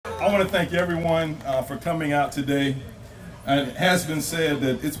I want to thank everyone for coming out today. It has been said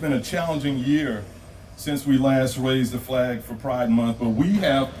that it's been a challenging year since we last raised the flag for Pride Month, but we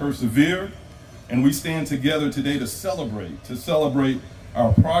have persevered and we stand together today to celebrate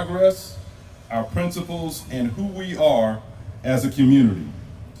our progress, our principles, and who we are as a community.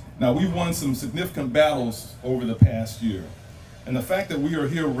 Now, we've won some significant battles over the past year, and the fact that we are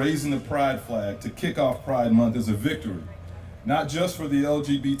here raising the Pride flag to kick off Pride Month is a victory, not just for the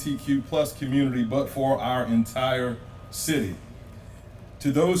LGBTQ plus community, but for our entire city.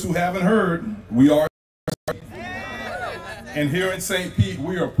 To those who haven't heard, we are, and here in St. Pete,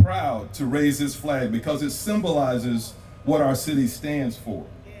 we are proud to raise this flag because it symbolizes what our city stands for: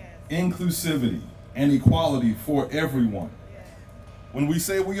 inclusivity and equality for everyone. When we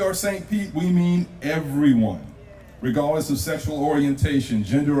say we are St. Pete, we mean everyone, regardless of sexual orientation,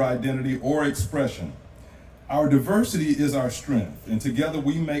 gender identity, or expression. Our diversity is our strength, and together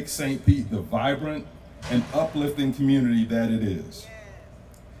we make St. Pete the vibrant and uplifting community that it is.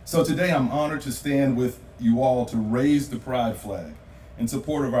 So today I'm honored to stand with you all to raise the Pride flag in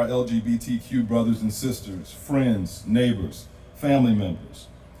support of our LGBTQ brothers and sisters, friends, neighbors, family members.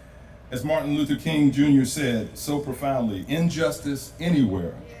 As Martin Luther King Jr. said so profoundly, injustice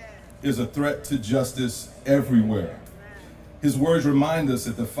anywhere is a threat to justice everywhere. His words remind us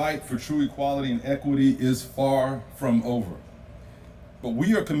that the fight for true equality and equity is far from over. But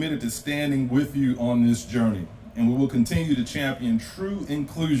we are committed to standing with you on this journey, and we will continue to champion true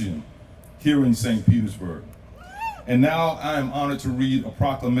inclusion here in St. Petersburg. And now I am honored to read a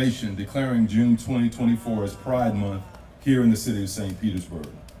proclamation declaring June 2024 as Pride Month here in the city of St. Petersburg.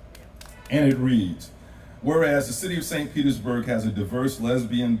 And it reads, whereas the city of St. Petersburg has a diverse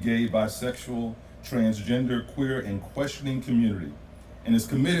lesbian, gay, bisexual, transgender, queer, and questioning community, and is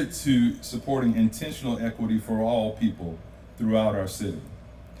committed to supporting intentional equity for all people throughout our city.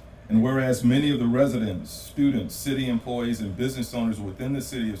 And whereas many of the residents, students, city employees, and business owners within the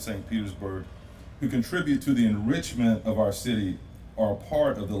city of St. Petersburg who contribute to the enrichment of our city are a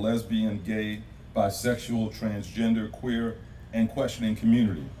part of the lesbian, gay, bisexual, transgender, queer, and questioning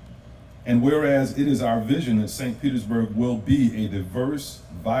community. And whereas it is our vision that St. Petersburg will be a diverse,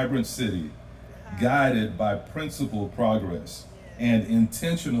 vibrant city guided by principled progress and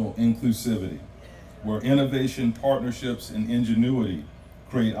intentional inclusivity, where innovation, partnerships, and ingenuity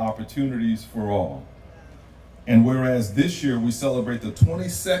create opportunities for all. And whereas this year we celebrate the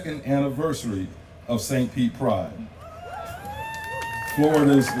 22nd anniversary of St. Pete Pride,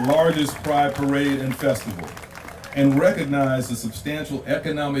 Florida's largest pride parade and festival, and recognize the substantial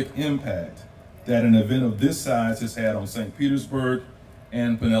economic impact that an event of this size has had on St. Petersburg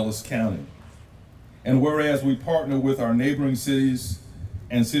and Pinellas County. And whereas we partner with our neighboring cities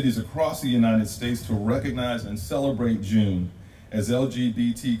and cities across the United States to recognize and celebrate June as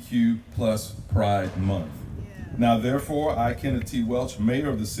LGBTQ plus Pride Month. Now therefore, I, Kenneth T. Welch, Mayor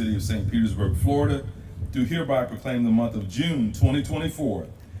of the city of St. Petersburg, Florida, do hereby proclaim the month of June 2024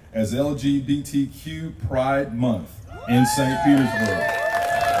 as LGBTQ Pride Month in St. Petersburg,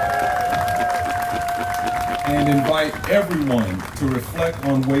 and invite everyone to reflect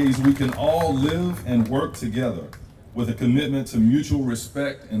on ways we can all live and work together with a commitment to mutual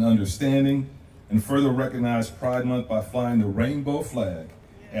respect and understanding, and further recognize Pride Month by flying the rainbow flag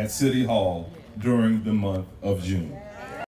at City Hall during the month of June.